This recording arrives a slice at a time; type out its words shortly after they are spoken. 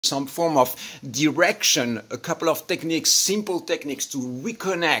some form of direction, a couple of techniques, simple techniques to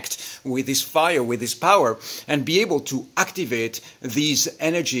reconnect with this fire, with this power, and be able to activate these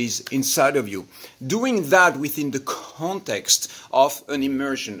energies inside of you. Doing that within the context of an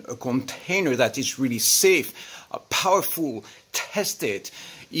immersion, a container that is really safe, powerful, tested,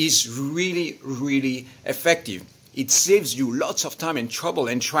 is really, really effective. It saves you lots of time and trouble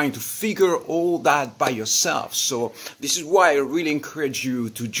and trying to figure all that by yourself. So this is why I really encourage you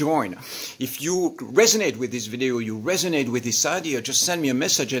to join. If you resonate with this video, you resonate with this idea, just send me a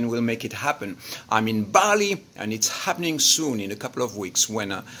message and we'll make it happen. I'm in Bali and it's happening soon in a couple of weeks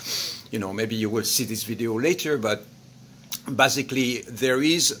when, maybe you will see this video later, but basically there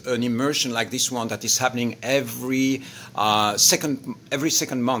is an immersion like this one that is happening every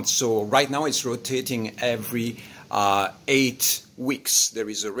second month. So right now it's rotating every 8 weeks. There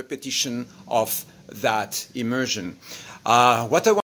is a repetition of that immersion. What I want